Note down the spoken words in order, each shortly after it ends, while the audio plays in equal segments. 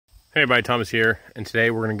Hey everybody, Thomas here, and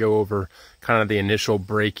today we're going to go over kind of the initial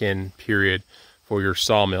break-in period for your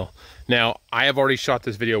sawmill. Now, I have already shot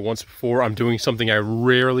this video once before. I'm doing something I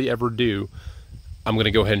rarely ever do. I'm going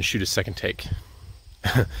to go ahead and shoot a second take.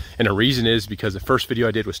 And the reason is because the first video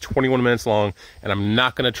I did was 21 minutes long, and I'm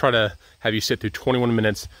not going to try to have you sit through 21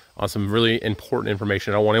 minutes on some really important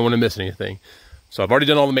information. I don't want anyone to miss anything. So I've already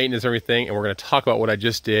done all the maintenance and everything, and we're going to talk about what I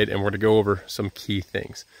just did, and we're going to go over some key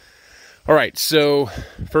things. All right, so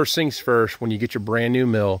first things first, when you get your brand new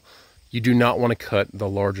mill, you do not want to cut the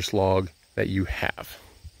largest log that you have.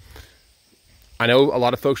 I know a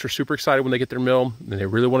lot of folks are super excited when they get their mill and they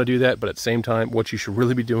really want to do that, but at the same time, what you should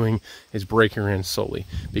really be doing is breaking her in slowly,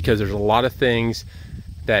 because there's a lot of things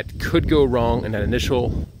that could go wrong in that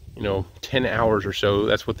initial 10 hours or so.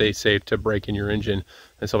 That's what they say to break in your engine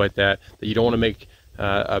and stuff like that, that you don't want to make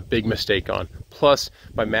a big mistake on. Plus,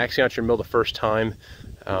 by maxing out your mill the first time,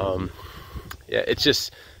 yeah, it's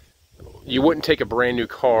just, you wouldn't take a brand new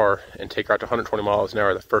car and take her out to 120 miles an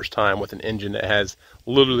hour the first time with an engine that has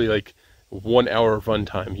literally like 1 hour of run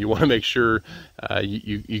time. You want to make sure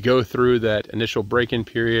you go through that initial break-in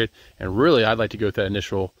period, and really I'd like to go through that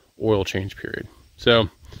initial oil change period. So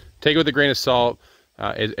take it with a grain of salt.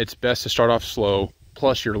 It's best to start off slow.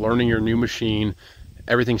 Plus, you're learning your new machine.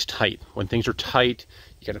 Everything's tight. When things are tight,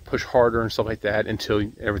 you got to push harder and stuff like that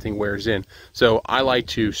until everything wears in. So I like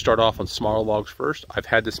to start off on smaller logs first. I've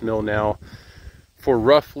had this mill now for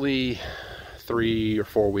roughly 3 or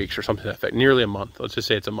 4 weeks or something to that effect, nearly a month. Let's just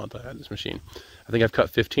say it's a month I've had this machine. I think I've cut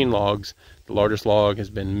 15 logs. The largest log has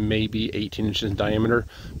been maybe 18 inches in diameter,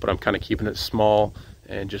 but I'm kind of keeping it small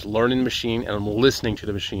and just learning the machine, and I'm listening to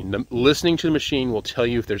the machine. Listening to the machine will tell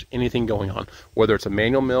you if there's anything going on, whether it's a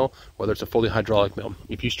manual mill, whether it's a fully hydraulic mill.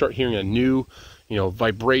 If you start hearing a new,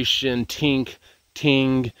 vibration, tink,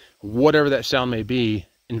 ting, whatever that sound may be,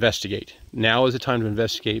 investigate. Now is the time to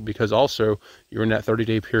investigate, because also you're in that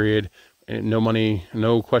 30-day period, and no money,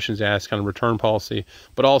 no questions asked, kind of return policy.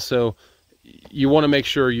 But also, you want to make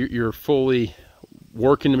sure you're fully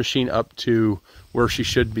working the machine up to where she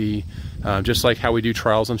should be, just like how we do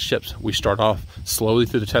trials on ships. We start off slowly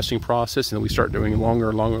through the testing process, and then we start doing longer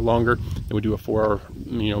and longer and longer. Then we do a 4-hour,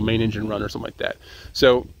 main engine run or something like that.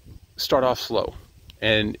 So start off slow,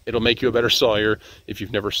 and it'll make you a better sawyer if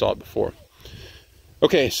you've never sawed before.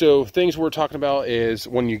 Okay, so things we're talking about is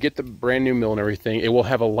when you get the brand new mill and everything, it will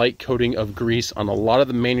have a light coating of grease on a lot of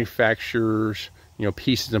the manufacturers,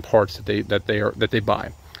 pieces and parts that they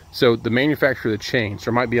buy. So the manufacturer of the chains,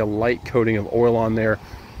 there might be a light coating of oil on there,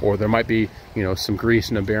 or there might be, some grease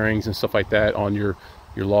in the bearings and stuff like that on your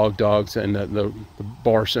log dogs and the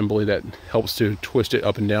bar assembly that helps to twist it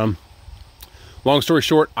up and down. Long story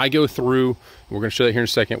short, I go through, we're going to show that here in a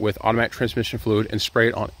second, with automatic transmission fluid and spray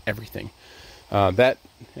it on everything. That,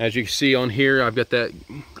 as you can see on here, I've got that,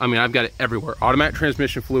 I've got it everywhere. Automatic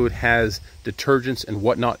transmission fluid has detergents and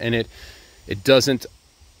whatnot in it. It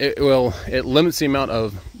limits the amount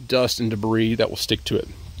of dust and debris that will stick to it.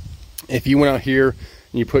 If you went out here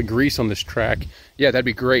and you put grease on this track, yeah, that'd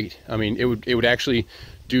be great. It would actually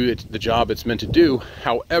do the job it's meant to do.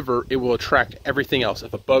 However, it will attract everything else.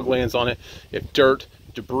 If a bug lands on it, if dirt,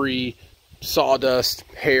 debris, sawdust,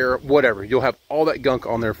 hair, whatever, you'll have all that gunk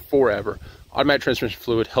on there forever. Automatic transmission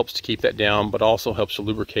fluid helps to keep that down, but also helps to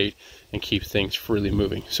lubricate and keep things freely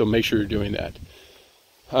moving. So make sure you're doing that.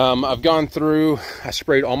 I've gone through, I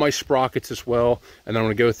sprayed all my sprockets as well, and then I'm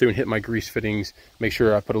going to go through and hit my grease fittings, make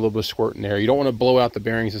sure I put a little bit of squirt in there. You don't want to blow out the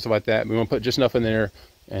bearings and stuff like that. We want to put just enough in there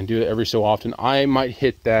and do it every so often. I might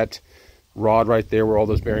hit that rod right there where all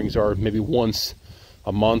those bearings are maybe once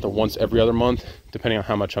a month or once every other month, depending on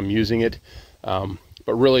how much I'm using it. But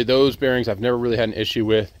really, those bearings I've never really had an issue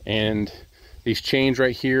with. And these chains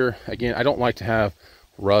right here, again, I don't like to have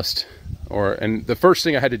rust, and the first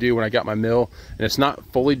thing I had to do when I got my mill, and it's not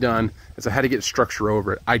fully done, is I had to get structure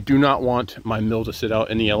over it. I do not want my mill to sit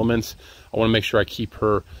out in the elements. I want to make sure I keep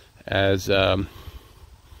her as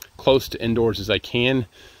close to indoors as I can.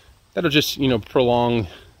 That'll just prolong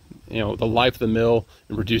the life of the mill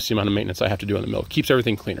and reduce the amount of maintenance I have to do on the mill. It keeps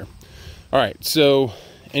everything cleaner. All right, so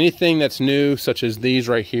anything that's new, such as these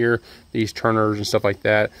right here, these turners and stuff like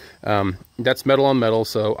that, that's metal on metal,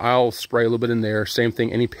 so I'll spray a little bit in there. Same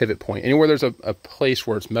thing, any pivot point. Anywhere there's a place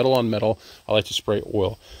where it's metal on metal, I like to spray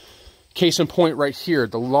oil. Case in point right here,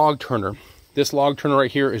 the log turner. This log turner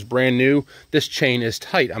right here is brand new. This chain is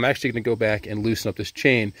tight. I'm actually going to go back and loosen up this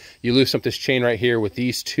chain. You loosen up this chain right here with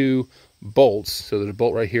these two bolts. So there's a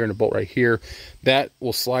bolt right here and a bolt right here. That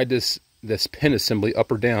will slide this pin assembly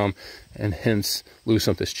up or down, and hence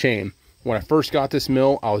loosen up this chain. When I first got this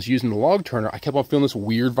mill, I was using the log turner. I kept on feeling this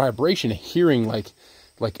weird vibration, hearing like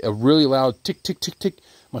a really loud tick, tick, tick, tick.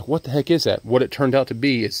 I'm like, what the heck is that? What it turned out to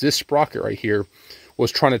be is this sprocket right here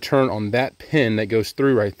was trying to turn on that pin that goes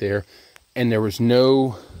through right there, and there was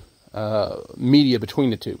no media between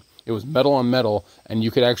the two. It was metal on metal, and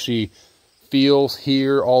you could actually feel,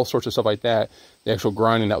 hear, all sorts of stuff like that, the actual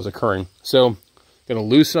grinding that was occurring. So going to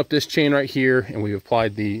loosen up this chain right here, and we've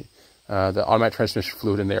applied the automatic transmission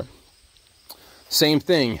fluid in there. Same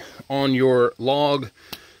thing on your log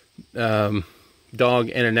dog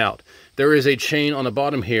in and out. There is a chain on the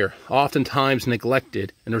bottom here, oftentimes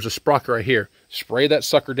neglected, and there's a sprocket right here. Spray that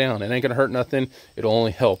sucker down. It ain't gonna hurt nothing. It'll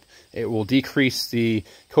only help. It will decrease the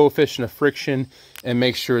coefficient of friction and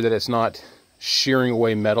make sure that it's not shearing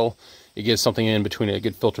away metal. It gets something in between it, a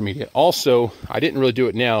good filter media. Also, I didn't really do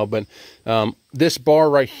it now, but this bar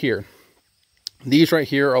right here, these right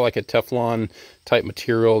here are like a Teflon type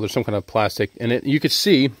material. There's some kind of plastic, and you can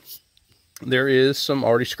see there is some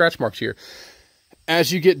already scratch marks here.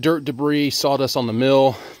 As you get dirt, debris, sawdust on the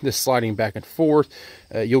mill, this sliding back and forth,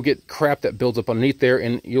 you'll get crap that builds up underneath there,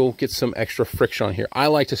 and you'll get some extra friction on here. I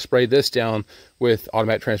like to spray this down with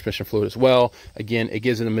automatic transmission fluid as well. Again, it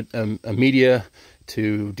gives it a media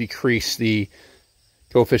to decrease the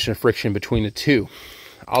coefficient of friction between the two.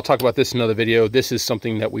 I'll talk about this in another video. This is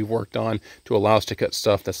something that we've worked on to allow us to cut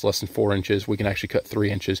stuff that's less than 4 inches. We can actually cut 3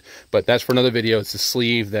 inches, but that's for another video. It's a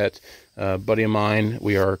sleeve that a buddy of mine,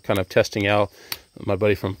 we are kind of testing out, my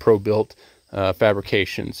buddy from Pro Built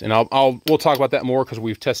Fabrications. And we'll talk about that more because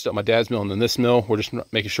we've tested out my dad's mill and then this mill. We're just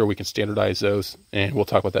making sure we can standardize those, and we'll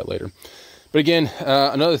talk about that later. But again,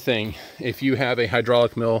 another thing, if you have a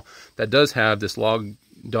hydraulic mill that does have this log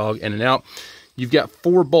dog in and out, you've got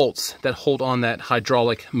 4 bolts that hold on that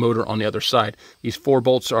hydraulic motor on the other side. These 4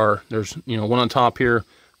 bolts are, there's, you know, one on top here,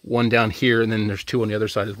 one down here, and then there's 2 on the other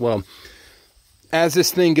side as well. As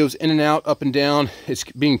this thing goes in and out, up and down, it's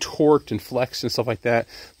being torqued and flexed and stuff like that.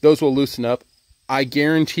 Those will loosen up. I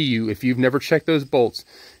guarantee you, if you've never checked those bolts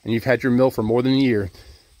and you've had your mill for more than a year,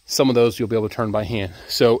 some of those you'll be able to turn by hand.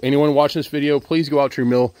 So anyone watching this video, please go out to your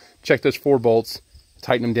mill, check those 4 bolts,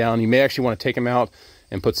 tighten them down. You may actually want to take them out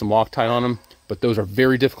and put some Loctite on them, but those are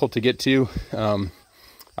very difficult to get to.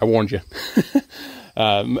 I warned you.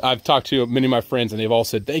 I've talked to many of my friends, and they've all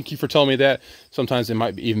said, thank you for telling me that. Sometimes they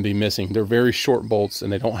might even be missing. They're very short bolts,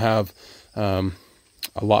 and they don't have a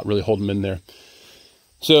lot really holding them in there.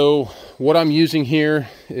 So what I'm using here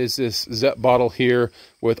is this Zep bottle here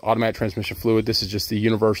with automatic transmission fluid. This is just the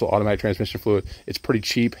universal automatic transmission fluid. It's pretty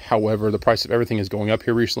cheap. However, the price of everything is going up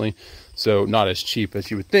here recently, so not as cheap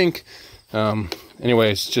as you would think.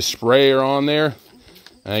 Anyways, just spray her on there.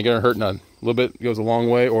 Ain't gonna hurt none. A little bit goes a long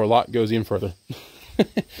way, or a lot goes even further.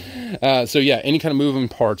 So yeah, any kind of moving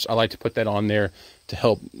parts, I like to put that on there to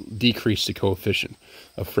help decrease the coefficient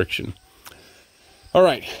of friction. All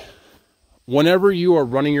right, whenever you are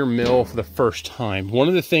running your mill for the first time, one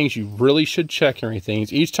of the things you really should check and everything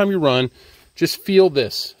is each time you run, just feel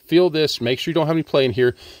this, make sure you don't have any play in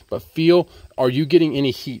here, but feel, are you getting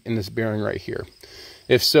any heat in this bearing right here?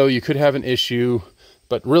 If so, you could have an issue,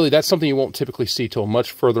 but really that's something you won't typically see till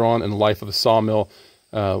much further on in the life of a sawmill.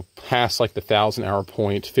 Past like the 1,000-hour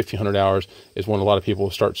point, 1,500 hours is when a lot of people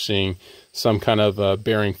will start seeing some kind of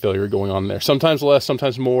bearing failure going on there. Sometimes less,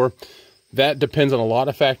 sometimes more. That depends on a lot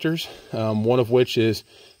of factors, one of which is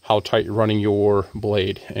how tight you're running your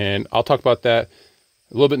blade. And I'll talk about that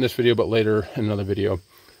a little bit in this video, but later in another video.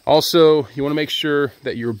 Also, you want to make sure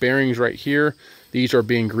that your bearings right here, these are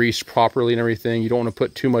being greased properly and everything. You don't want to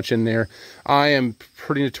put too much in there. I am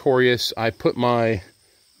pretty notorious. I put my...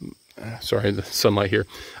 sorry, the sunlight here.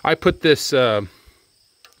 I put this, there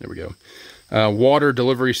we go, water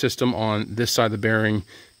delivery system on this side of the bearing.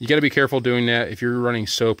 You got to be careful doing that. If you're running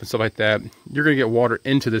soap and stuff like that, you're going to get water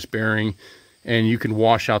into this bearing, and you can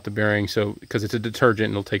wash out the bearing. So, because it's a detergent,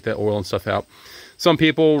 and it'll take that oil and stuff out. Some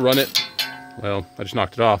people run it, well, I just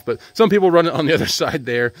knocked it off, but some people run it on the other side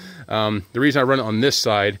there. The reason I run it on this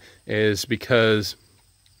side is because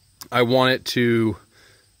I want it to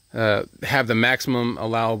have the maximum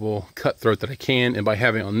allowable cut throat that I can, and by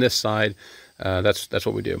having it on this side, that's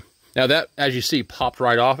what we do. Now that, as you see, popped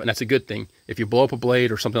right off, and that's a good thing. If you blow up a blade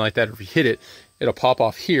or something like that, or if you hit it, it'll pop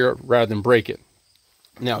off here rather than break it.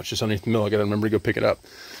 Now it's just underneath the mill. I gotta remember to go pick it up.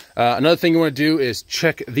 Another thing you want to do is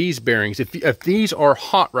check these bearings. If these are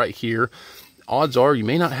hot right here, odds are you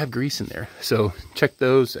may not have grease in there. So check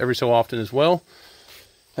those every so often as well.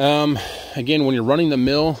 Again, when you're running the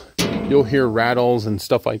mill, you'll hear rattles and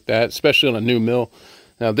stuff like that, especially on a new mill.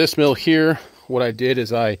 Now this mill here, what I did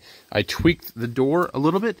is I tweaked the door a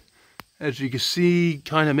little bit. As you can see,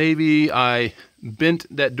 kind of maybe I bent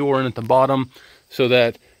that door in at the bottom so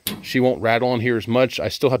that she won't rattle on here as much. I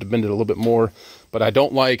still have to bend it a little bit more, but I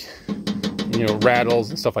don't like you know, rattles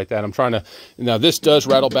and stuff like that. I'm trying to, now this does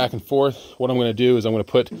rattle back and forth. What I'm going to do is I'm going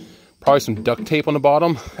to put probably some duct tape on the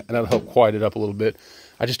bottom, and that'll help quiet it up a little bit.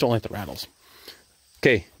 I just don't like the rattles.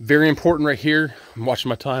 Okay, very important right here. I'm watching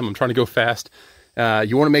my time. I'm trying to go fast.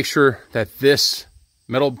 You want to make sure that this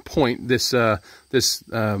metal point, this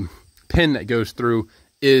pin that goes through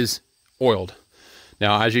is oiled.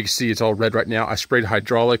 Now, as you can see, it's all red right now. I sprayed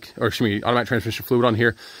automatic transmission fluid on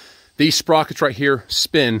here. These sprockets right here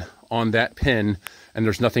spin on that pin, and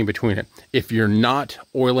there's nothing between it. If you're not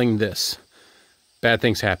oiling this, bad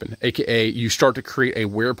things happen. AKA, you start to create a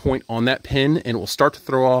wear point on that pin, and it will start to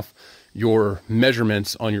throw off your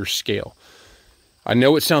measurements on your scale. I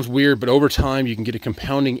know it sounds weird, but over time you can get a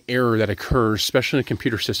compounding error that occurs, especially in a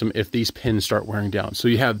computer system, if these pins start wearing down. So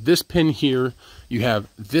you have this pin here, you have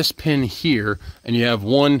this pin here, and you have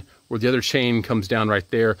one where the other chain comes down right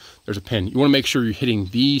there. There's a pin. You want to make sure you're hitting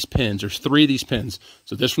these pins. There's 3 of these pins.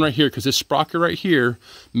 So this one right here, because this sprocket right here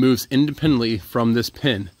moves independently from this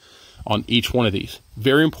pin on each one of these.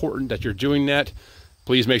 Very important that you're doing that.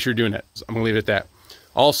 Please make sure you're doing that. So I'm going to leave it at that.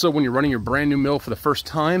 Also, when you're running your brand new mill for the first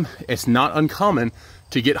time, it's not uncommon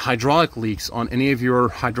to get hydraulic leaks on any of your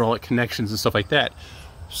hydraulic connections and stuff like that.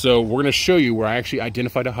 So we're going to show you where I actually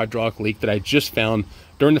identified a hydraulic leak that I just found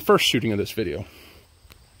during the first shooting of this video.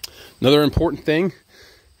 Another important thing,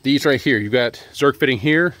 these right here, you've got zerk fitting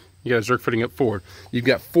here, you got a zerk fitting up forward. You've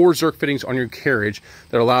got 4 zerk fittings on your carriage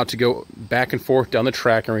that are allowed to go back and forth down the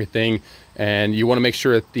track and everything. And you want to make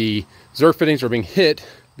sure that the zerk fittings are being hit,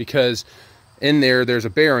 because in there's a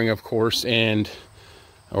bearing, of course, or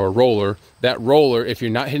a roller. That roller, if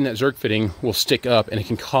you're not hitting that zerk fitting, will stick up, and it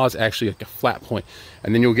can cause actually like a flat point.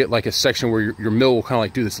 And then you'll get like a section where your mill will kind of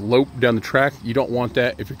like do this lope down the track. You don't want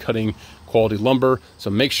that if you're cutting quality lumber.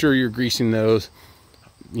 So make sure you're greasing those.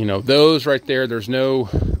 You know, those right there, there's no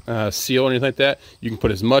seal or anything like that. You can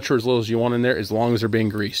put as much or as little as you want in there, as long as they're being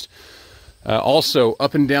greased. Also,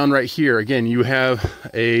 up and down right here, again, you have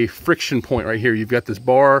a friction point right here. You've got this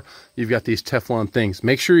bar, you've got these Teflon things.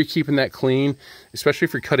 Make sure you're keeping that clean, especially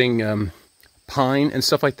if you're cutting pine and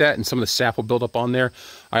stuff like that, and some of the sap will build up on there.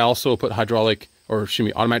 I also put automatic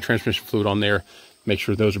transmission fluid on there. Make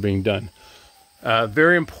sure those are being done.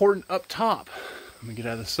 Very important up top. Let me get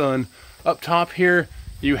out of the sun. Up top here,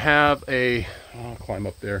 you have I'll climb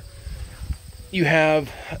up there. You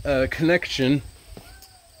have a connection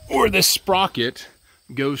where this sprocket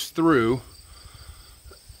goes through,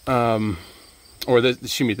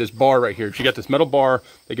 this bar right here. You got this metal bar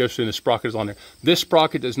that goes through, and the sprocket is on there. This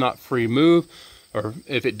sprocket does not free move, or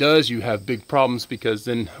if it does, you have big problems, because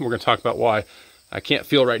then we're going to talk about why. I can't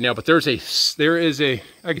feel right now, but there is a,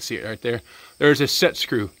 I can see it right there. There's a set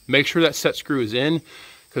screw. Make sure that set screw is in,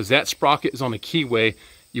 because that sprocket is on a keyway.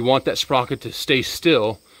 You want that sprocket to stay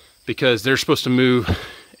still, because they're supposed to move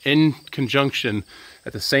in conjunction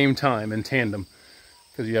at the same time, in tandem,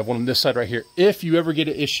 because you have one on this side right here. If you ever get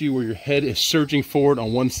an issue where your head is surging forward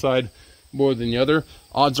on one side more than the other,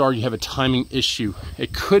 odds are you have a timing issue.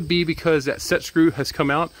 It could be because that set screw has come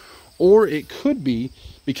out, or it could be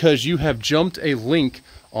because you have jumped a link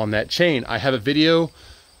on that chain. I have a video.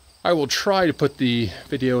 I will try to put the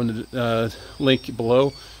video in the link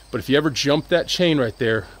below, but if you ever jump that chain right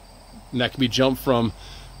there, and that can be jumped from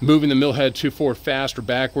moving the mill head too forward fast or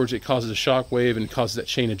backwards, it causes a shock wave and causes that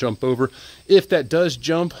chain to jump over. If that does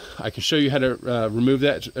jump, I can show you how to remove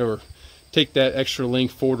that, or take that extra link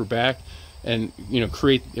forward or back, and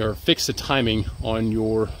create or fix the timing on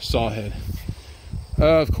your saw head.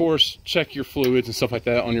 Of course, check your fluids and stuff like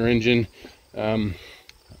that on your engine. On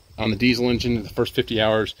the diesel engine, the first 50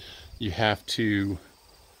 hours, you have to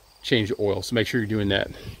change the oil. So make sure you're doing that.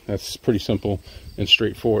 That's pretty simple and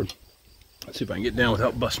straightforward. Let's see if I can get down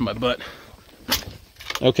without busting my butt.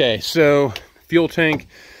 Okay, so fuel tank.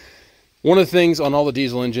 One of the things on all the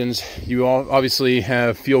diesel engines, you obviously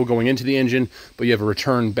have fuel going into the engine, but you have a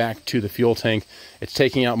return back to the fuel tank. It's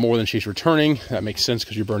taking out more than she's returning. That makes sense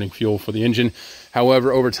because you're burning fuel for the engine.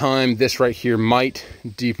 However, over time, this right here might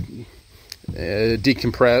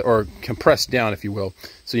decompress or compress down, if you will.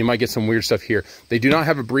 So you might get some weird stuff here. They do not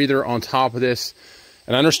have a breather on top of this,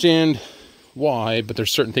 and I understand why, but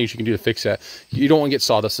there's certain things you can do to fix that. You don't want to get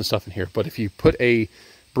sawdust and stuff in here, but if you put a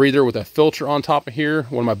breather with a filter on top of here,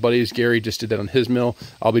 one of my buddies, Gary, just did that on his mill.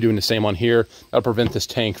 I'll be doing the same on here. That'll prevent this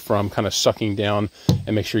tank from kind of sucking down,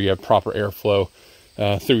 and make sure you have proper airflow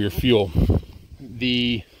through your fuel.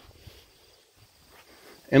 The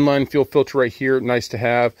inline fuel filter right here, nice to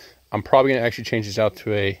have. I'm probably going to actually change this out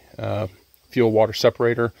to a fuel water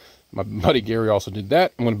separator. My buddy Gary also did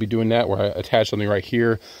that. I'm going to be doing that, where I attach something right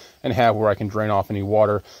here and have where I can drain off any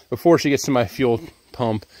water before she gets to my fuel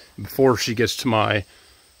pump, before she gets to my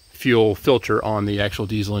fuel filter on the actual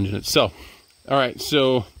diesel engine itself. All right,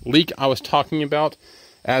 so leak I was talking about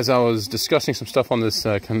as I was discussing some stuff on this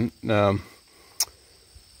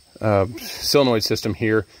solenoid system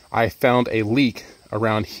here. I found a leak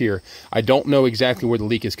around here. I don't know exactly where the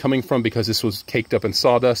leak is coming from because this was caked up in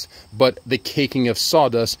sawdust, but the caking of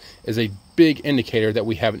sawdust is a big indicator that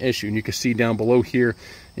we have an issue. And you can see down below here,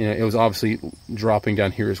 you know, it was obviously dropping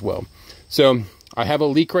down here as well. So I have a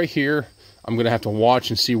leak right here. I'm gonna have to watch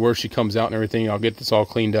and see where she comes out and everything. I'll get this all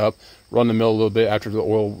cleaned up, run the mill a little bit after the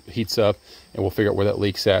oil heats up, and we'll figure out where that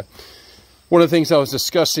leak's at. One of the things I was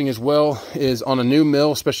discussing as well is on a new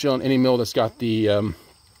mill, especially on any mill that's got the,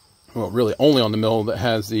 well, really only on the mill that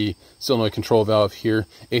has the solenoid control valve here.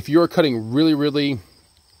 If you're cutting really, really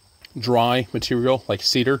dry material like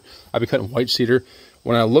cedar, I've been cutting white cedar.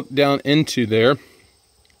 When I look down into there,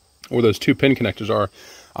 where those two pin connectors are,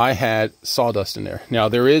 I had sawdust in there. Now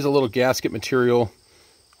there is a little gasket material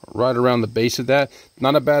right around the base of that.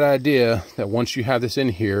 Not a bad idea that once you have this in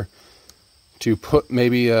here, to put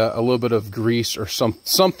maybe a little bit of grease or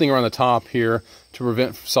something around the top here to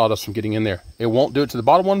prevent sawdust from getting in there. It won't do it to the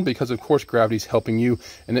bottom one because of course gravity's helping you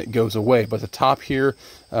and it goes away. But the top here,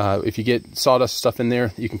 if you get sawdust stuff in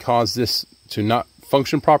there, you can cause this to not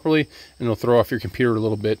function properly and it'll throw off your computer a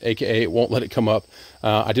little bit, aka it won't let it come up.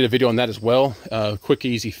 I did a video on that as well. Quick,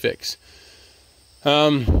 easy fix.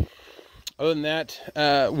 Other than that,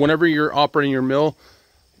 whenever you're operating your mill,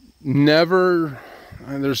 never...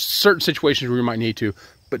 there's certain situations where you might need to,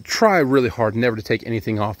 but try really hard never to take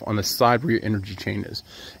anything off on the side where your energy chain is.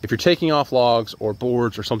 If you're taking off logs or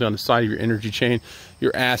boards or something on the side of your energy chain,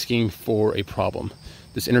 you're asking for a problem.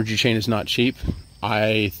 This energy chain is not cheap.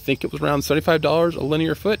 I think it was around $75 a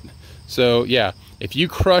linear foot. So yeah, if you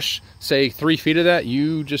crush, say 3 feet of that,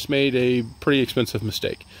 you just made a pretty expensive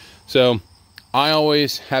mistake. So I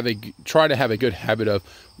always try to have a good habit of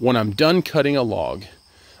when I'm done cutting a log,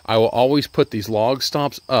 I will always put these log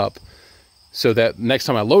stops up so that next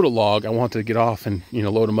time I load a log, I want to get off and, you know,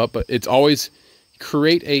 load them up. But it's always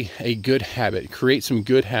create a good habit. Create some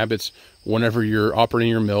good habits whenever you're operating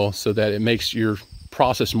your mill so that it makes your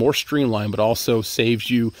process more streamlined, but also saves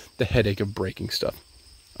you the headache of breaking stuff.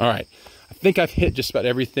 All right, I think I've hit just about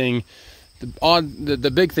everything.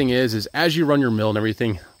 The big thing is as you run your mill and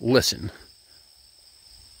everything, listen.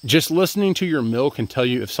 Just listening to your mill can tell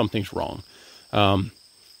you if something's wrong.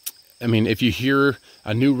 I mean, if you hear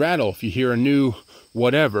a new rattle, if you hear a new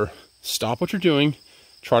whatever, stop what you're doing,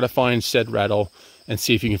 try to find said rattle and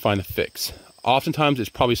see if you can find the fix. Oftentimes it's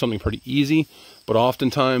probably something pretty easy, but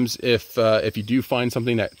oftentimes if you do find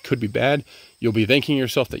something that could be bad, you'll be thanking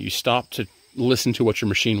yourself that you stopped to listen to what your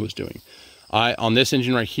machine was doing. On this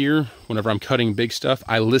engine right here, whenever I'm cutting big stuff,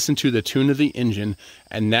 I listen to the tune of the engine,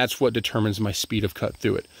 and that's what determines my speed of cut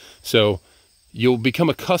through it. So you'll become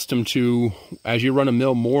accustomed to, as you run a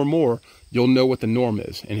mill more and more, you'll know what the norm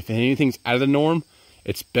is. And if anything's out of the norm,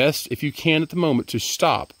 it's best, if you can at the moment, to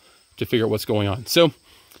stop to figure out what's going on. So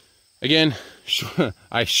again,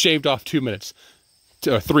 I shaved off 2 minutes,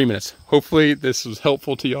 3 minutes. Hopefully this was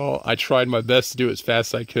helpful to y'all. I tried my best to do it as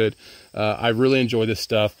fast as I could. I really enjoy this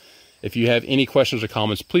stuff. If you have any questions or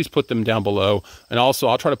comments, please put them down below. And also,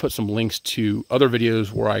 I'll try to put some links to other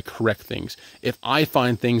videos where I correct things. If I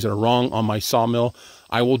find things that are wrong on my sawmill,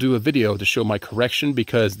 I will do a video to show my correction,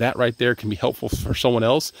 because that right there can be helpful for someone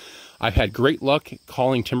else. I've had great luck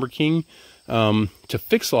calling Timber King to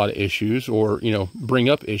fix a lot of issues or, you know, bring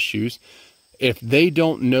up issues. If they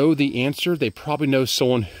don't know the answer, they probably know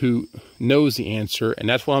someone who knows the answer. And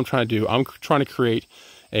that's what I'm trying to do. I'm trying to create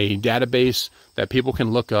a database that people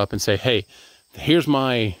can look up and say, hey, here's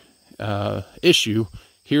my issue.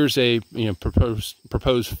 Here's a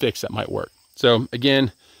proposed fix that might work. So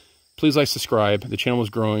again, please like, subscribe. The channel is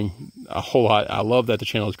growing a whole lot. I love that the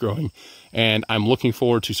channel is growing, and I'm looking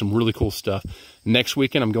forward to some really cool stuff. Next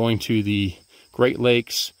weekend, I'm going to the Great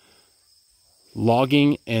Lakes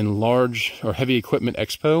Logging and Large or Heavy Equipment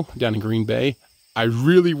Expo down in Green Bay. I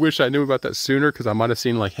really wish I knew about that sooner, because I might have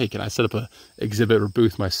seen like, hey, can I set up a exhibit or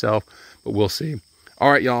booth myself? But we'll see.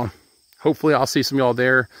 All right, y'all. Hopefully I'll see some of y'all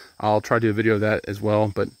there. I'll try to do a video of that as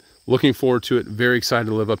well. But looking forward to it. Very excited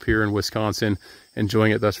to live up here in Wisconsin.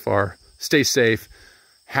 Enjoying it thus far. Stay safe.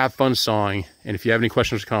 Have fun sawing. And if you have any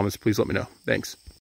questions or comments, please let me know. Thanks.